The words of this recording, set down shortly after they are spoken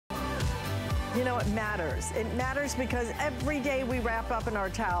You know, it matters. It matters because every day we wrap up in our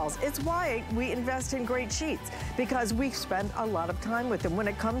towels. It's why we invest in great sheets, because we spend a lot of time with them. When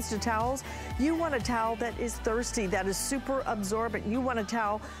it comes to towels, you want a towel that is thirsty, that is super absorbent. You want a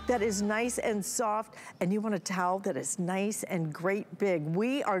towel that is nice and soft, and you want a towel that is nice and great big.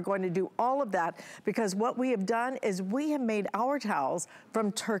 We are going to do all of that because what we have done is we have made our towels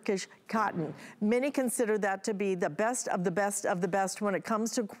from Turkish cotton. Many consider that to be the best of the best of the best when it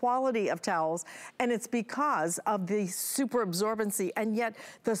comes to quality of towels, and it's because of the super absorbency and yet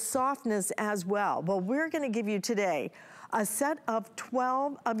the softness as well. Well, we're gonna give you today a set of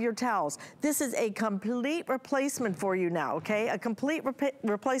 12 of your towels. This is a complete replacement for you now, okay? A complete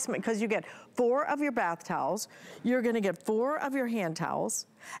replacement because you get 4 of your bath towels, you're gonna get 4 of your hand towels,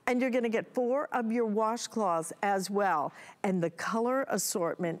 and you're gonna get 4 of your washcloths as well. And the color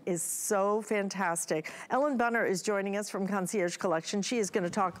assortment is so fantastic. Ellen Bunner is joining us from Concierge Collection. She is gonna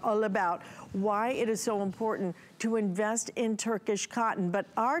talk all about why it is so important to invest in Turkish cotton. But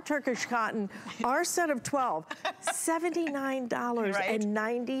our Turkish cotton, our set of 12,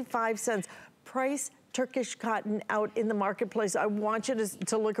 $79.95. Right. Price Turkish cotton out in the marketplace. I want you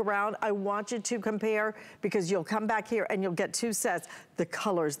to look around. I want you to compare because you'll come back here and you'll get 2 sets. The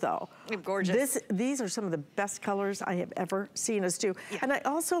colors though. Gorgeous. These are some of the best colors I have ever seen us do. Yeah. And I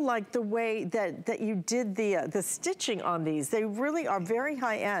also like the way that you did the stitching on these. They really are very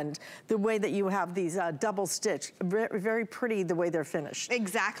high end, the way that you have these double stitched. Very, very pretty the way they're finished.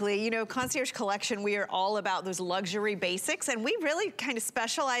 Exactly. You know, Concierge Collection, we are all about those luxury basics, and we really kind of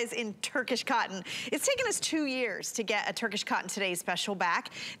specialize in Turkish cotton. It's taken us 2 years to get a Turkish Cotton Today special back.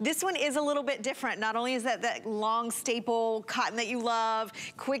 This one is a little bit different. Not only is that long staple cotton that you love,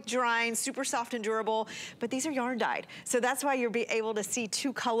 quick drying, super soft and durable, but these are yarn dyed. So that's why you'll be able to see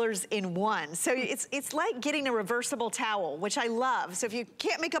 2 colors in one. So it's like getting a reversible towel, which I love. So if you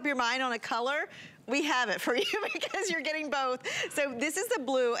can't make up your mind on a color, we have it for you because you're getting both. So this is the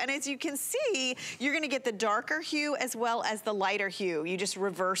blue, and as you can see, you're gonna get the darker hue as well as the lighter hue. You just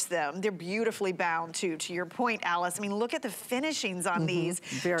reverse them. They're beautifully bound too, to your point, Alice. I mean, look at the finishings on these.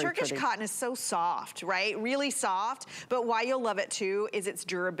 Very Turkish pretty. cotton is so soft, right? Really soft, but why you'll love it too is its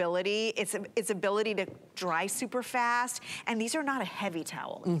durability, its ability to dry super fast, and these are not a heavy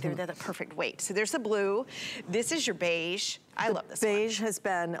towel either. They're the perfect weight. So there's the blue. This is your beige. I love this beige has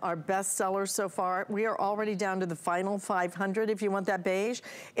been our best seller so far. We are already down to the final 500 if you want that beige.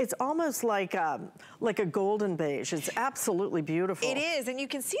 It's almost like a golden beige. It's absolutely beautiful. It is, and you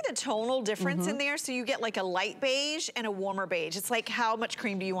can see the tonal difference in there. So you get like a light beige and a warmer beige. It's like how much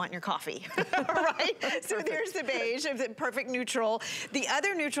cream do you want in your coffee, right? So there's the beige, the perfect neutral. The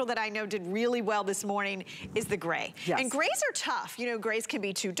other neutral that I know did really well this morning is the gray. Yes. And grays are tough. You know, grays can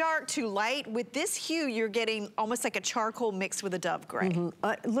be too dark, too light. With this hue, you're getting almost like a charcoal mixed with a dove gray.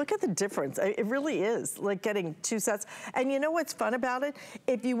 Look at the difference. It really is like getting 2 sets. And you know what's fun about it?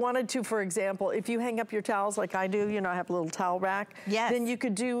 If you wanted to, for example, if you hang up your towels like I do, you know, I have a little towel rack. Yes. Then you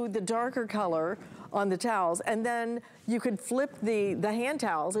could do the darker color on the towels, and then you could flip the hand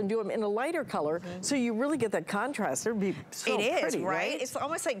towels and do them in a lighter color, so you really get that contrast. It would be so pretty, It is, right? It's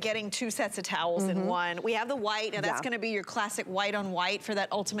almost like getting 2 sets of towels in one. We have the white, and that's gonna be your classic white on white for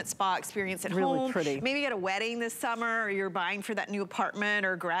that ultimate spa experience at home. Really pretty. Maybe you got a wedding this summer, or you're buying for that new apartment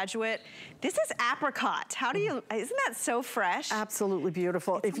or graduate. This is apricot. How do you, isn't that so fresh? Absolutely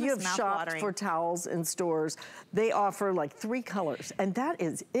beautiful. If you have shopped for towels in stores, they offer like 3 colors, and that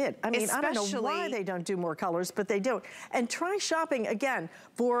is it. I mean, I don't know why they don't do more colors, but they don't. And try shopping again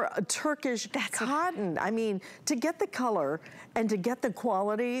for a Turkish cotton. I mean, to get the color and to get the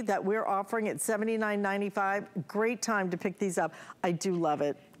quality that we're offering at $79.95, great time to pick these up. I do love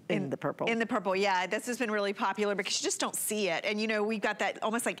it. In the purple. In the purple, yeah. This has been really popular because you just don't see it. And you know, we've got that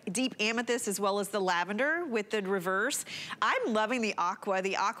almost like deep amethyst as well as the lavender with the reverse. I'm loving the aqua.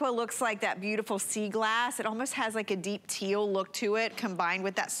 The aqua looks like that beautiful sea glass. It almost has like a deep teal look to it combined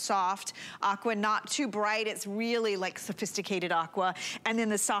with that soft aqua, not too bright. It's really like sophisticated aqua. And then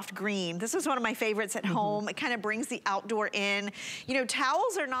the soft green. This is one of my favorites at home. It kind of brings the outdoor in. You know,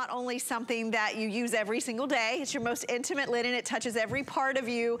 towels are not only something that you use every single day. It's your most intimate linen. It touches every part of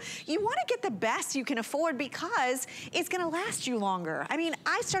you. You want to get the best you can afford because it's going to last you longer. I mean,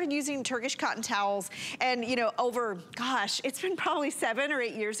 I started using Turkish cotton towels and, you know, over, gosh, it's been probably 7 or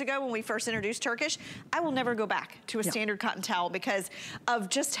 8 years ago when we first introduced Turkish. I will never go back to a standard cotton towel because of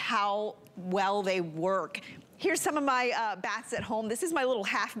just how well they work. Here's some of my baths at home. This is my little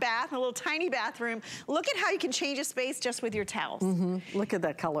half bath, my little tiny bathroom. Look at how you can change a space just with your towels. Look at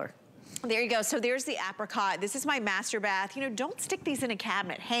that color. There you go. So there's the apricot. This is my master bath. You know, don't stick these in a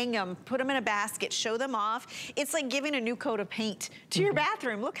cabinet. Hang them, put them in a basket, show them off. It's like giving a new coat of paint to your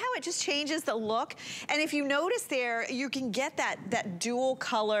bathroom. Look how it just changes the look. And if you notice there, you can get that dual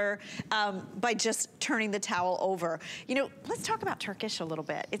color by just turning the towel over. You know, let's talk about Turkish a little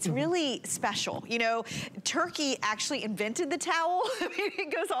bit. It's really special. You know, Turkey actually invented the towel. I mean,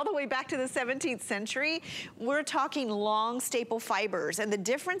 it goes all the way back to the 17th century. We're talking long staple fibers, and the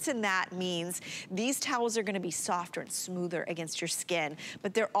difference in that means these towels are gonna be softer and smoother against your skin,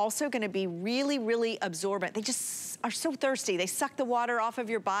 but they're also gonna be really, really absorbent. They just are so thirsty. They suck the water off of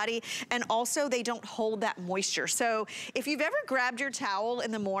your body, and also they don't hold that moisture. So if you've ever grabbed your towel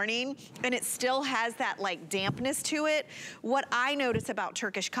in the morning and it still has that like dampness to it, what I notice about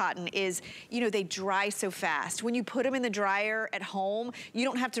Turkish cotton is, you know, they dry so fast. When you put them in the dryer at home, you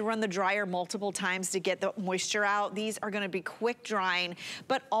don't have to run the dryer multiple times to get the moisture out. These are gonna be quick drying,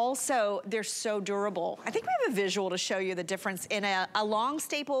 but also they're so durable. I think we have a visual to show you the difference in a long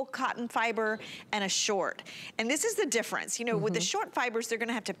staple cotton fiber and a short. And this is the difference. You know, with the short fibers, they're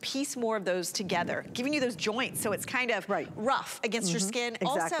gonna have to piece more of those together, giving you those joints so it's kind of rough against your skin.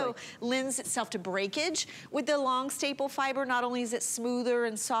 Also lends itself to breakage. With the long staple fiber, not only is it smoother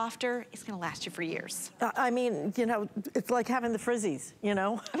and softer, it's gonna last you for years. I mean, you know, it's like having the frizzies, you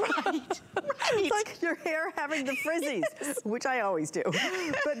know? Right. It's like your hair having the frizzies, which I always do.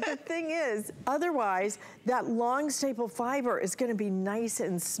 But the thing is, otherwise, that long staple fiber is gonna be nice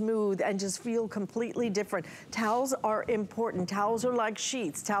and smooth and just feel completely different. Towels are important. Towels are like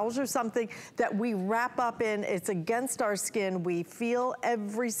sheets. Towels are something that we wrap up in. It's against our skin. We feel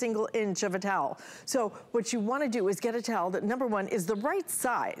every single inch of a towel. So what you wanna do is get a towel that, number one, is the right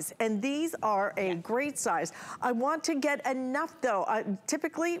size. And these are a great size. I want to get enough though.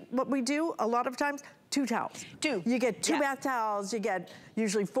 Typically, what we do a lot of times, 2 towels. You get 2 bath towels, you get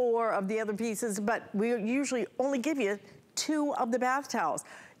usually 4 of the other pieces, but we usually only give you 2 of the bath towels.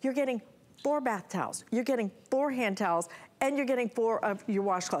 You're getting 4 bath towels, you're getting 4 hand towels, and you're getting 4 of your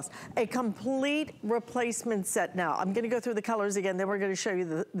washcloths. A complete replacement set now. I'm gonna go through the colors again, then we're gonna show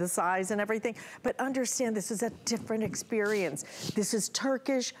you the size and everything, but understand this is a different experience. This is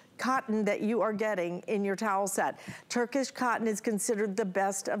Turkish cotton that you are getting in your towel set. Turkish cotton is considered the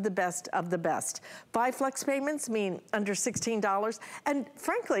best of the best of the best. 5 flex payments mean under $16. And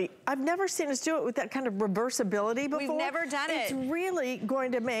frankly, I've never seen us do it with that kind of reversibility before. We've never done it. It's really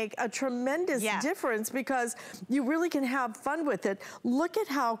going to make a tremendous difference because you really can have fun with it. Look at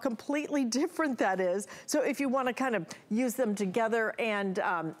how completely different that is. So if you want to kind of use them together and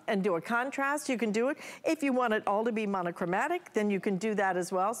do a contrast, you can do it. If you want it all to be monochromatic, then you can do that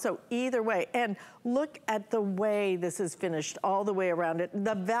as well. So either way, and look at the way this is finished all the way around it.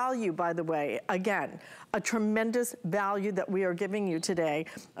 The value, by the way, again, a tremendous value that we are giving you today.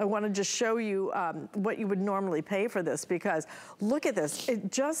 I want to just show you what you would normally pay for this, because look at this. It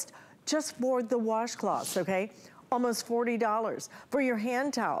just for the washcloths, okay? Almost $40. For your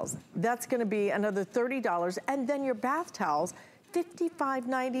hand towels, that's gonna be another $30. And then your bath towels,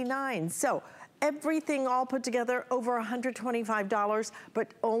 $55.99. So everything all put together, over $125,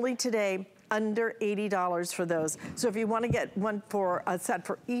 but only today, under $80 for those. So if you want to get one for a set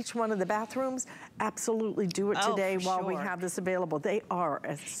for each one of the bathrooms, absolutely do it today while we have this available. They are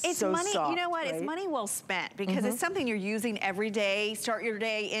so money, soft, you know what, right? It's money well spent, because it's something you're using every day. Start your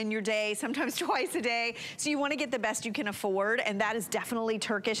day, end your day, sometimes twice a day. So you want to get the best you can afford, and that is definitely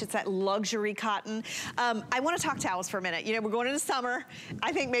Turkish. It's that luxury cotton. I want to talk towels for a minute. You know, we're going into summer.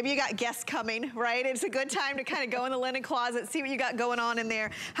 I think maybe you got guests coming, right? It's a good time to kind of go in the linen closet, see what you got going on in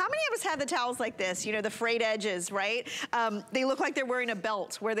there. How many of us have the towels like this, you know, the frayed edges, right? They look like they're wearing a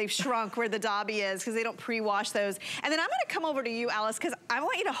belt where they've shrunk where the dobby is, because they don't pre-wash those. And then I'm gonna come over to you, Alice, because I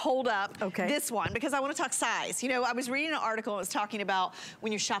want you to hold up this one, because I want to talk size. You know, I was reading an article, and it was talking about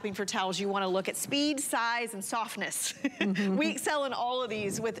when you're shopping for towels, you want to look at speed, size, and softness. We excel in all of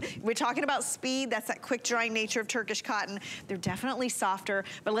these. We're talking about speed, that's that quick drying nature of Turkish cotton. They're definitely softer,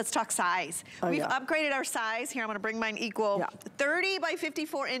 but let's talk size. We've upgraded our size. Here, I'm gonna bring mine equal. 30 by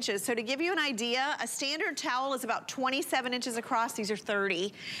 54 inches. So to give you an idea, a standard towel is about 27 inches across. These are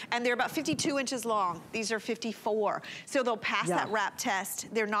 30. And they're about 52 inches long. These are 54. So they'll pass that wrap test.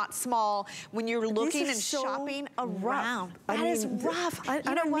 They're not small. When you're looking and shopping around, that is rough. I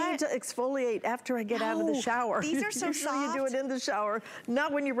don't need to exfoliate after I get out of the shower. These are so soft. You do it in the shower,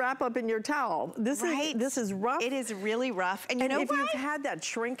 not when you wrap up in your towel. This is rough. It is really rough. And you know if you've had that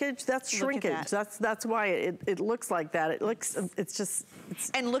shrinkage, that's shrinkage. That's why it looks like that. It looks, it's just,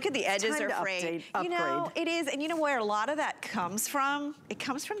 and look at the edges are frayed. You know, it is, and you know where a lot of that comes from? It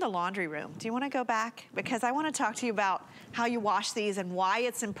comes from the laundry room. Do you want to go back? Because I want to talk to you about how you wash these and why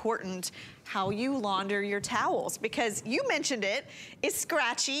it's important how you launder your towels, because you mentioned it's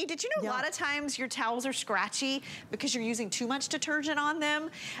scratchy. Did you know a lot of times your towels are scratchy because you're using too much detergent on them?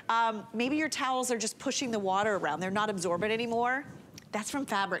 Maybe your towels are just pushing the water around. They're not absorbent anymore. That's from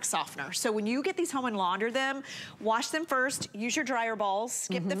fabric softener. So when you get these home and launder them, wash them first, use your dryer balls,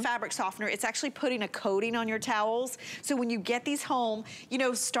 skip the fabric softener. It's actually putting a coating on your towels. So when you get these home, you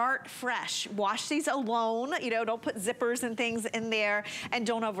know, start fresh. Wash these alone, you know, don't put zippers and things in there, and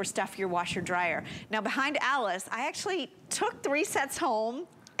don't overstuff your washer dryer. Now behind Alice, I actually took 3 sets home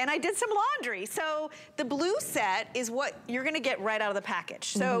and I did some laundry. So the blue set is what you're gonna get right out of the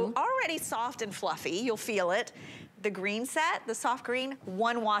package. So already soft and fluffy, you'll feel it. The green set, the soft green,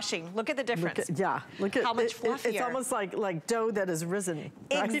 1 washing. Look at the difference. Look at how much fluffier. It's almost like dough that has risen.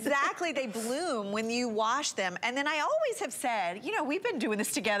 Right? Exactly, they bloom when you wash them. And then I always have said, you know, we've been doing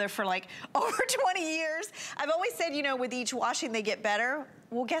this together for like over 20 years. I've always said, you know, with each washing they get better.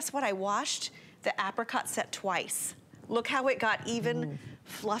 Well, guess what? I washed the apricot set twice. Look how it got even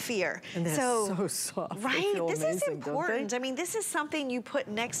fluffier. And they're so soft. Right, this is important. I mean, this is something you put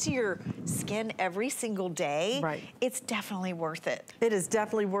next to your skin every single day. Right. It's definitely worth it. It is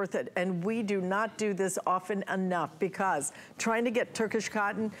definitely worth it. And we do not do this often enough, because trying to get Turkish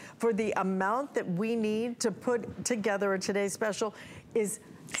cotton for the amount that we need to put together a Today's Special is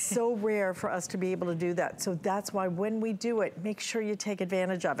so rare for us to be able to do that. So that's why when we do it, make sure you take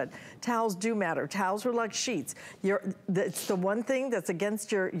advantage of it. Towels do matter. Towels are like sheets. It's the one thing that's against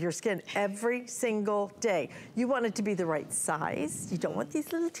your skin every single day. You want it to be the right size. You don't want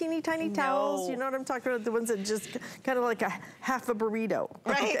these little teeny tiny towels. You know what I'm talking about? The ones that just kind of like a half a burrito.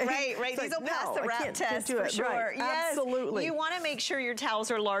 Right, okay? right. These will pass the wrap test for sure. Right. Yes, absolutely. You want to make sure your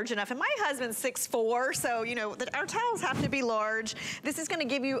towels are large enough. And my husband's 6'4", so you know our towels have to be large. This is going to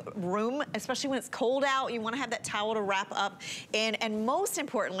give you room, especially when it's cold out. You want to have that towel to wrap up. And most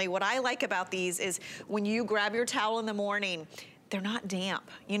importantly, what I like about these is when you grab your towel in the morning, they're not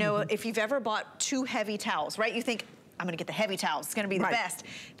damp. You know, if you've ever bought 2 heavy towels, right? You think, I'm gonna get the heavy towels, it's gonna be the best.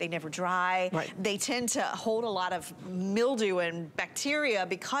 They never dry. They tend to hold a lot of mildew and bacteria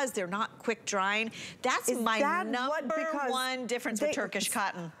because they're not quick drying. That's my number one difference with Turkish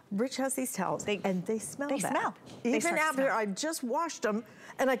cotton. Rich has these towels, and they smell bad. They smell. Even after I just washed them,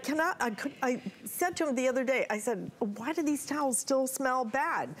 and I said to him the other day, I said, why do these towels still smell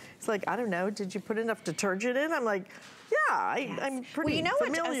bad? It's like, I don't know, did you put enough detergent in? I'm like, yeah, I'm pretty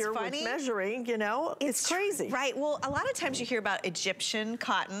familiar with measuring, you know? It's crazy. Right, well, a lot of times you hear about Egyptian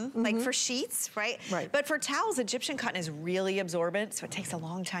cotton, like for sheets, right? But for towels, Egyptian cotton is really absorbent, so it takes a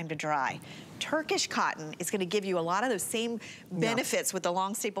long time to dry. Turkish cotton is gonna give you a lot of those same benefits with the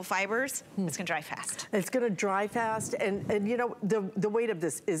long staple fibers. It's gonna dry fast. It's gonna dry fast, and you know, the weight of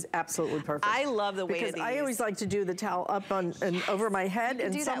this is absolutely perfect. I love the weight of these. Because I always like to do the towel up on and over my head,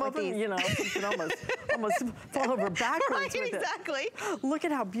 and some of them, you know, you can almost fall over backwards with it. Look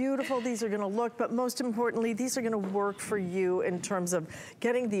at how beautiful these are gonna look, but most importantly, these are gonna work for you in terms of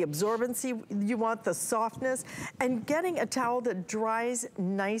getting the absorbency you want, the softness, and getting a towel that dries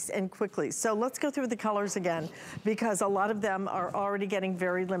nice and quickly. So let's go through the colors again, because a lot of them are already getting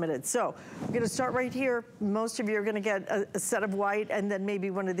very limited. So I'm gonna start right here. Most of you are gonna get a set of white and then maybe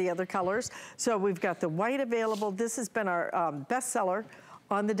one of the other colors. So we've got the white available. This has been our bestseller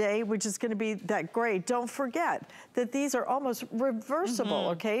on the day, which is gonna be that gray. Don't forget that these are almost reversible,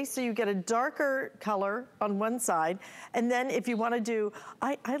 okay? So you get a darker color on one side, and then if you wanna do,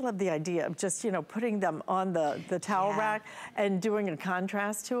 I love the idea of just, you know, putting them on the towel rack and doing a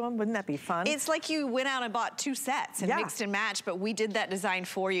contrast to them. Wouldn't that be fun? It's like you went out and bought 2 sets and mixed and matched, but we did that design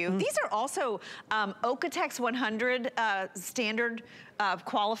for you. These are also Okotex 100 standard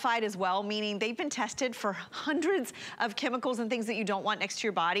qualified as well, meaning they've been tested for hundreds of chemicals and things that you don't want next to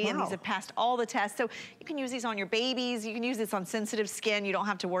your body, and these have passed all the tests. So you can use these on your babies, you can use this on sensitive skin, you don't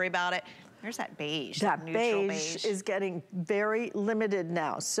have to worry about it. There's that beige, that neutral beige is getting very limited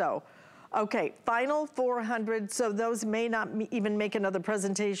now. So, okay, final 400, so those may not even make another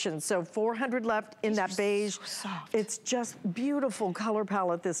presentation. So 400 left in that beige. So soft. It's just beautiful color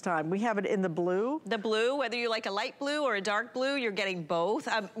palette this time. We have it in the blue. The blue, whether you like a light blue or a dark blue, you're getting both.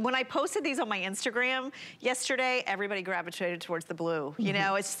 When I posted these on my Instagram yesterday, everybody gravitated towards the blue. You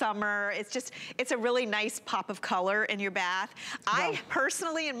know, it's summer, it's a really nice pop of color in your bath. I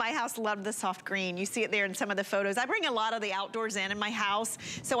personally, in my house, love the soft green. You see it there in some of the photos. I bring a lot of the outdoors in my house,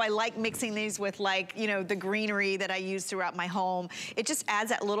 so I like mixing contrasting these with like, you know, the greenery that I use throughout my home. It just adds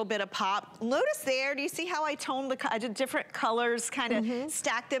that little bit of pop. Notice there, do you see how I toned I did different colors, kind of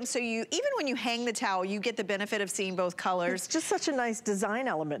stack them so you, even when you hang the towel, you get the benefit of seeing both colors. It's just such a nice design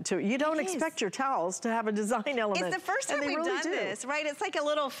element to it. You don't expect your towels to have a design element. It's the first time we've done this, right? It's like a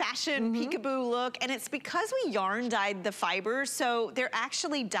little fashion peekaboo look, and it's because we yarn dyed the fibers, so they're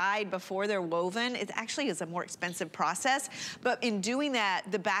actually dyed before they're woven. It actually is a more expensive process, but in doing that,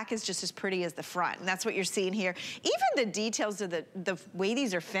 the back is just as pretty as the front, and that's what you're seeing here. Even the details of the way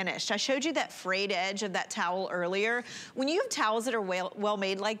these are finished. I showed you that frayed edge of that towel earlier. When you have towels that are well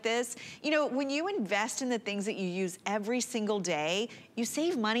made like this, you know, when you invest in the things that you use every single day, you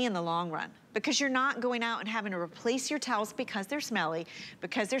save money in the long run, because you're not going out and having to replace your towels because they're smelly,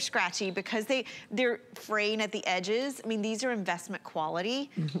 because they're scratchy, because they're fraying at the edges. I mean, these are investment quality.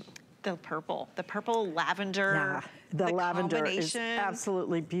 The purple lavender. Yeah, the lavender is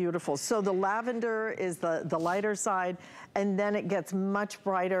absolutely beautiful. So the lavender is the lighter side, and then it gets much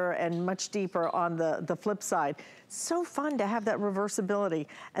brighter and much deeper on the flip side. So fun to have that reversibility.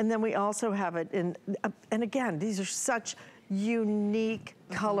 And then we also have it in, and again, these are such unique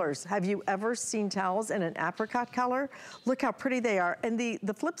colors. Have you ever seen towels in an apricot color? Look how pretty they are. And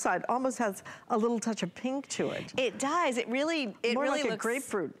the flip side almost has a little touch of pink to it. It does. It really like looks a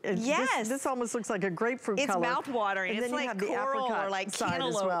grapefruit. Yes. This almost looks like a grapefruit color. It's mouth-watering. It's like coral or like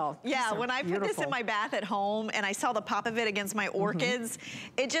cantaloupe. As well. Yeah, when I put this in my bath at home and I saw the pop of it against my orchids,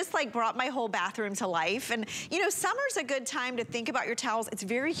 it just like brought my whole bathroom to life. And you know, summer's a good time to think about your towels. It's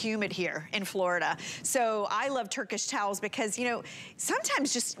very humid here in Florida. So I love Turkish towels because, you know, sometimes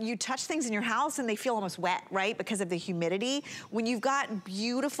just you touch things in your house and they feel almost wet, right? Because of the humidity. When you've got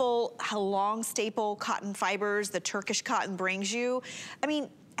beautiful, long staple cotton fibers, the Turkish cotton brings you. I mean,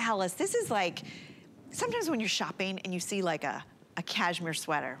 Alice, this is like, sometimes when you're shopping and you see like a cashmere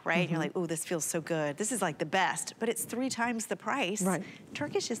sweater, right? And you're like, oh, this feels so good. This is like the best, but it's 3 times the price. Right.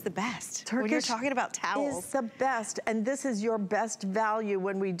 Turkish is the best. Turkish when you're talking about towels. Is the best, and this is your best value.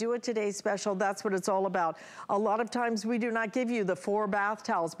 When we do a Today Special, that's what it's all about. A lot of times we do not give you the 4 bath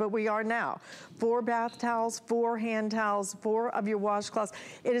towels, but we are now. 4 bath towels, 4 hand towels, 4 of your washcloths.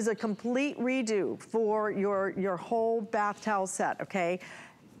 It is a complete redo for your whole bath towel set, okay?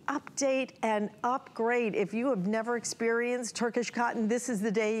 Update and upgrade. If you have never experienced Turkish cotton, this is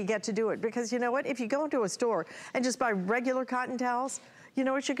the day you get to do it. Because you know what? If you go into a store and just buy regular cotton towels, you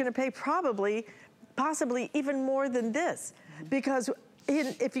know what you're gonna pay? Possibly even more than this. Because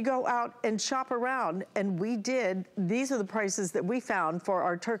if you go out and shop around, and we did, these are the prices that we found for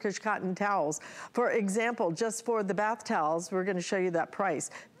our Turkish cotton towels. For example, just for the bath towels, we're gonna show you that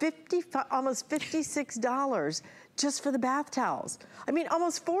price. Almost $56 just for the bath towels. I mean,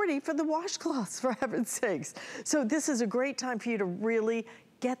 almost $40 for the washcloths, for heaven's sakes. So this is a great time for you to really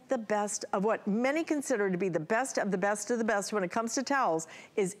get the best of what many consider to be the best of the best of the best when it comes to towels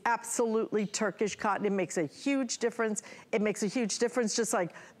is absolutely Turkish cotton. It makes a huge difference. It makes a huge difference, just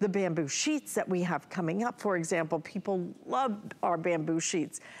like the bamboo sheets that we have coming up, for example. People love our bamboo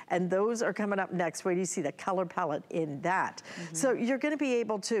sheets, and those are coming up next. Wait till you see the color palette in that. So you're gonna be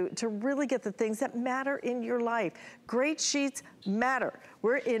able to really get the things that matter in your life. Great sheets matter.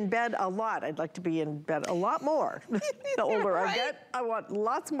 We're in bed a lot. I'd like to be in bed a lot more. The older I get, I want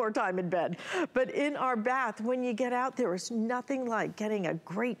lots more time in bed. But in our bath, when you get out, there is nothing like getting a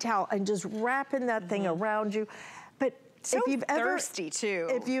great towel and just wrapping that thing around you. But so if you've thirsty too.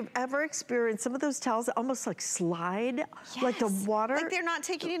 If you've ever experienced some of those towels that almost like slide, like the water. Like they're not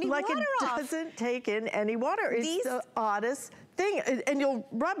taking any water off. Like it doesn't take in any water. It's the oddest thing. And you'll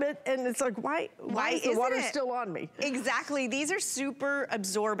rub it and it's like, why is the water still on me? Exactly. These are super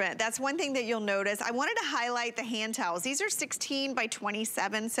absorbent. That's one thing that you'll notice. I wanted to highlight the hand towels. These are 16 by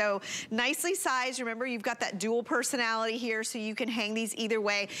 27, so nicely sized. Remember, you've got that dual personality here, so you can hang these either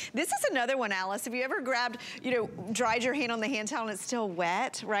way. This is another one, Alice. Have you ever grabbed, you know, dried your hand on the hand towel and it's still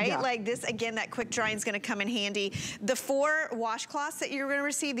wet, right? Yeah. Like this, again, that quick drying is gonna come in handy. The 4 washcloths that you're gonna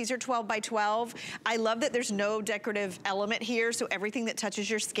receive, these are 12 by 12. I love that there's no decorative element here, so everything that touches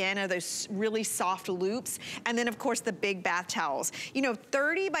your skin are those really soft loops. And then of course the big bath towels. You know,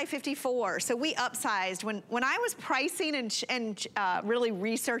 30 by 54, so we upsized. When I was pricing and really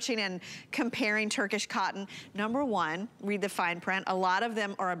researching and comparing Turkish cotton, number one, read the fine print. A lot of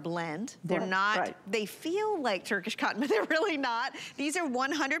them are a blend. They're not, they feel like Turkish cotton, but they're really not. These are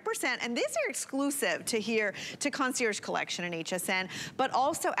 100%, and these are exclusive to here, to Concierge Collection and HSN. But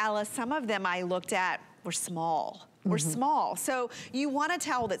also, Alice, some of them I looked at were small. or small. So you want a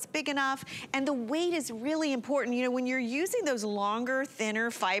towel that's big enough, and the weight is really important. You know, when you're using those longer, thinner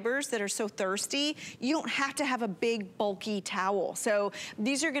fibers that are so thirsty, you don't have to have a big, bulky towel. So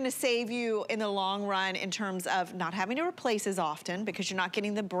these are gonna save you in the long run in terms of not having to replace as often because you're not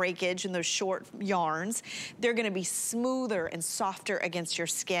getting the breakage in those short yarns. They're gonna be smoother and softer against your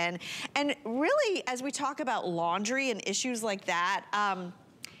skin. And really, as we talk about laundry and issues like that,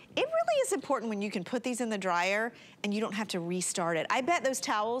 it really is important when you can put these in the dryer and you don't have to restart it. I bet those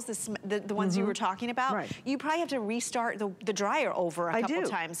towels, the ones you were talking about, you probably have to restart the dryer over a couple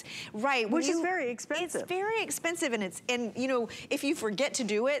times. Right. Which is very expensive. It's very expensive, and you know, if you forget to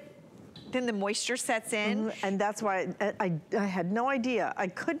do it, then the moisture sets in. And that's why I had no idea. I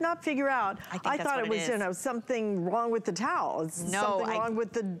could not figure out. I thought it was, you know, something wrong with the towel. Something wrong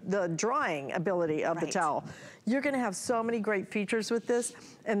with the drying ability of the towel. You're gonna have so many great features with this,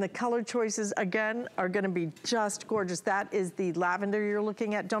 and the color choices, again, are gonna be just gorgeous. That is the lavender you're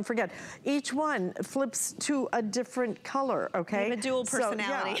looking at. Don't forget, each one flips to a different color, okay? You have a dual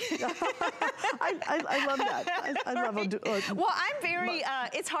personality. So, yeah. I love that. I love a dual. Well, I'm very,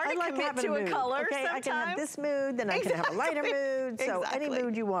 it's hard to commit to a color sometimes. I can have this mood, then I can have a lighter mood, so any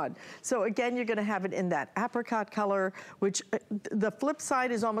mood you want. So again, you're gonna have it in that apricot color, which the flip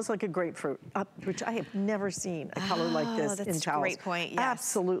side is almost like a grapefruit, which I have never seen a color like this in towels. That's a great point, yes.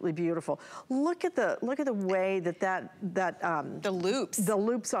 Absolutely beautiful. Look at the way that the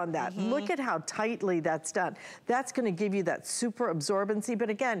loops on that. Look at how tightly that's done. That's gonna give you that super absorbency, but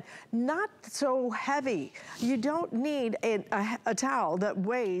again, not so heavy. You don't need a towel that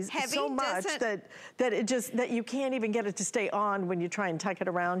weighs so much that you can't even get it to stay on when you try and tuck it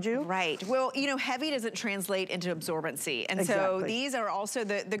around you. Right. Well, you know, heavy doesn't translate into absorbency. And so these are also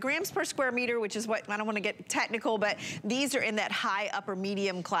the grams per square meter, which is what, I don't want to get technical, but these are in that high upper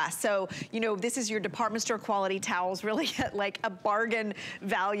medium class. So, you know, this is your department store quality towels, really at like a bargain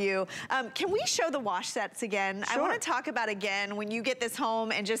value. Can we show the wash sets again? Sure. I want to talk about again when you get this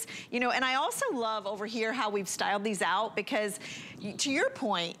home and just, you know, and I also love over here how we've styled these out because to your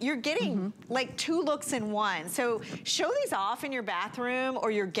point, you're getting like 2 looks in one. So show these off in your bathroom or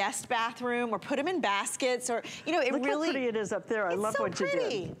your guest bathroom or put them in baskets or, you know, Look how pretty it is up there. I love what you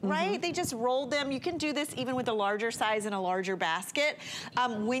did. Right? They just rolled them. You can do this even with a larger size and a larger basket.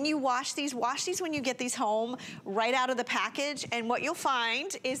 When you wash these when you get these home right out of the package. And what you'll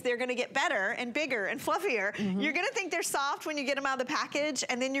find is they're gonna get better and bigger and fluffier. You're gonna think they're soft when you get them out of the package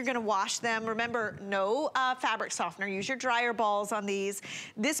and then you're gonna wash them. Remember, no fabric softener. Use your dryer balls on these.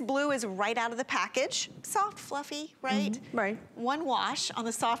 This blue is right out of the package. Soft, fluffy, right? Right. One wash on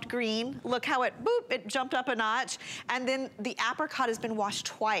the soft green. Look how it, boop, it jumped up a notch. And then the apricot has been washed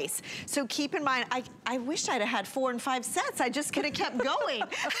twice. So keep in mind, I wish I'd have had 4 and 5 sets. I just could have kept going.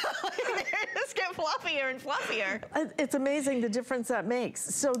 They just get fluffier and fluffier. It's amazing the difference that makes.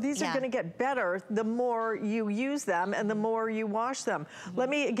 So these are gonna get better the more you use them and the more you wash them. Let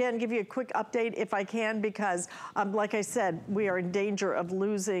me again give you a quick update if I can, because like I said, we are in danger of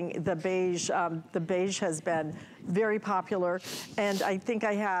losing the beige. The beige has been very popular, and I think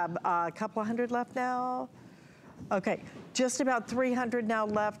I have a couple hundred left now. Okay, just about 300 now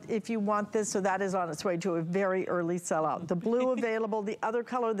left if you want this, so that is on its way to a very early sellout. The blue available, the other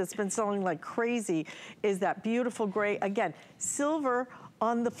color that's been selling like crazy is that beautiful gray. Again, silver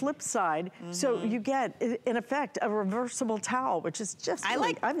on the flip side, so you get, in effect, a reversible towel, which is just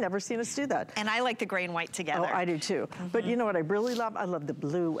I've never seen us do that. And I like the gray and white together. Oh, I do too. But you know what I really love? I love the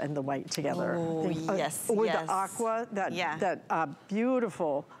blue and the white together. Oh, yes, or the aqua, that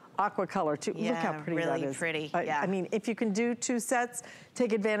beautiful aqua color too. Look how pretty that is. Really pretty, I mean, if you can do 2 sets,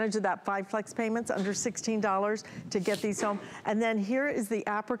 take advantage of that 5 flex payments under $16 to get these home. And then here is the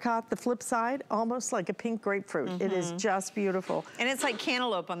apricot, the flip side, almost like a pink grapefruit. It is just beautiful. And it's like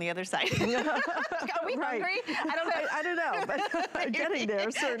cantaloupe on the other side. Are we hungry? I don't know. I don't know, but getting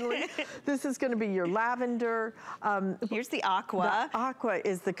there, certainly. This is gonna be your lavender. Here's the aqua. The aqua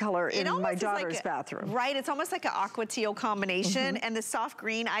is the color in my daughter's bathroom. Right, it's almost like an aqua teal combination. And the soft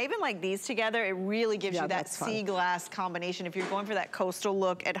green, I even like these together. It really gives you that sea glass combination if you're going for that coastal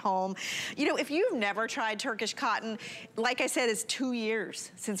look at home. You know, if you've never tried Turkish cotton, like I said, it's 2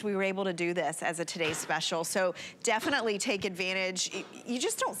 years since we were able to do this as a today's special. So definitely take advantage. You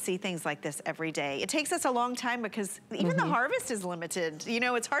just don't see things like this every day. It takes us a long time because even the harvest is limited. You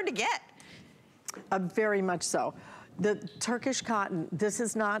know, it's hard to get. Very much so. The Turkish cotton, this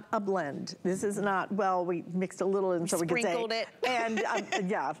is not a blend. This is not, well, we mixed a little in so we could say. Sprinkled it. And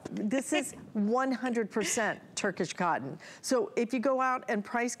yeah, this is 100% Turkish cotton. So if you go out and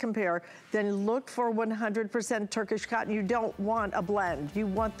price compare, then look for 100% Turkish cotton. You don't want a blend. You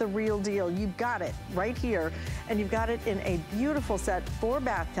want the real deal. You've got it right here. And you've got it in a beautiful set, 4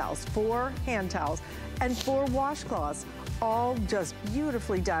 bath towels, 4 hand towels, and 4 washcloths. All just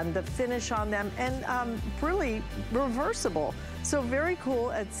beautifully done, the finish on them, and really reversible. So very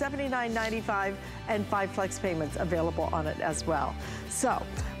cool at $79.95 and 5 flex payments available on it as well. So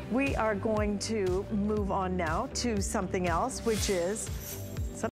we are going to move on now to something else, which is